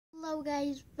Hello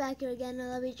guys, back here again.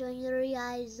 I'll be showing you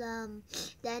guys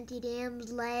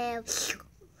DANTDM LAB.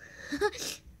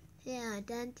 Yeah,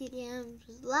 DANTDM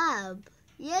LAB.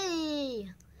 Yay!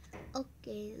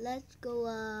 Okay, let's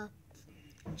go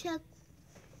check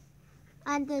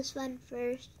on this one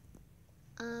first.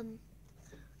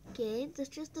 Okay, that's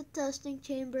just the testing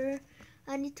chamber.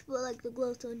 I need to put like the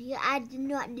glowstone here. I did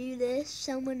not do this,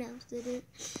 someone else did it.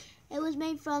 It was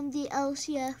made from the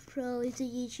LCF Pro. It's a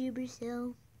YouTuber,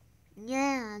 so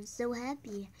yeah, I'm so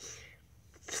happy.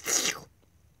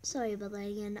 Sorry about that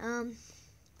again.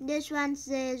 This one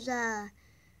says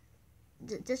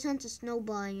this one's a snow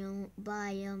biome.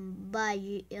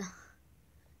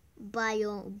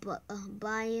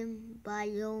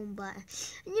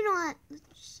 You know what? Let's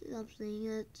stop saying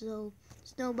it. So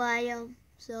snow biome.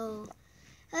 So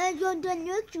let's go to the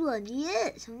next one.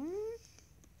 Yes.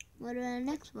 What about the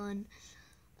next one?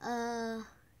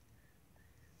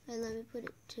 Wait, let me put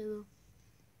it to.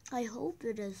 I hope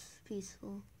it is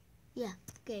peaceful. Yeah,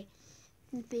 okay.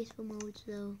 In peaceful mode,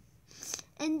 so.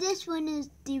 And this one is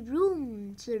the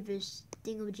room service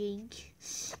thingamajig.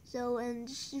 So, and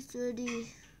this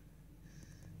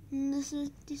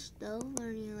is the stuff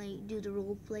where you like do the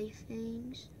role play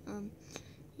things.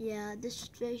 Yeah, this is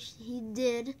where he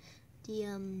did the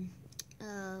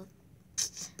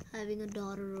having a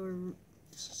daughter or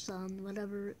son,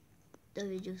 whatever the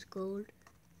video's called.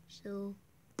 So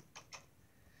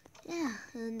yeah,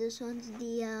 and this one's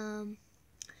the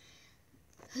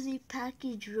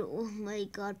package room. Oh my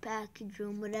god, package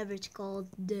room, whatever it's called.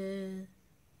 And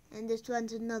this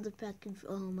one's another package.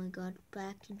 Oh my god,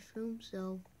 package room.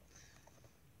 So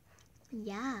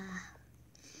yeah,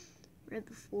 right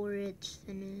before it's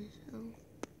finished.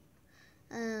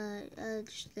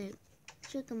 Just like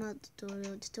check them out.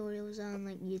 Tutorials on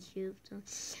like YouTube. So,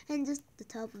 and just the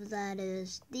top of that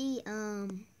is the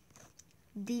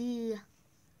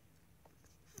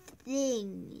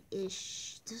thing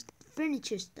is just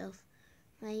furniture stuff,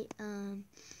 right?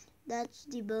 That's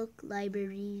the book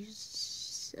libraries.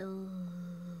 So,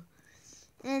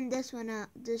 and this one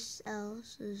this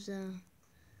else is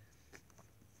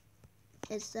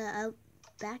it's out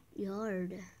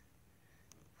backyard.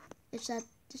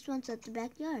 This one's at the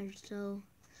backyard. So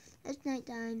it's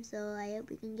nighttime. So I hope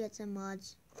we can get some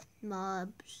mods.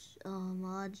 Mobs,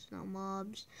 not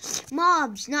mobs.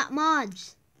 Mobs, not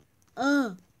mods.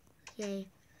 Okay.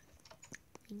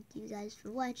 Thank you guys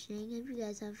for watching. Hope you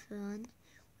guys have fun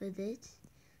with it.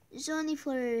 It's only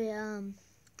for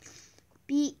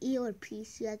PE or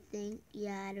PC, I think.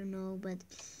 Yeah, I don't know, but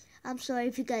I'm sorry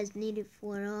if you guys need it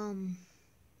for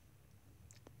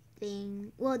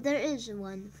thing. Well, there is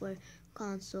one for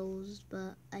consoles,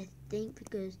 but I think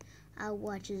because I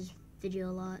watch his video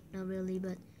a lot, not really,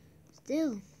 but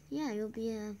still, yeah, you'll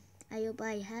be I hope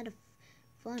I had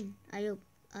fun. I hope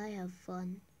I have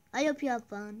fun. I hope you have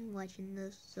fun watching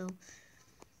this. So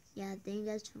yeah, thank you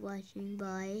guys for watching.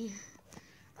 Bye.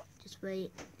 Just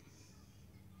wait.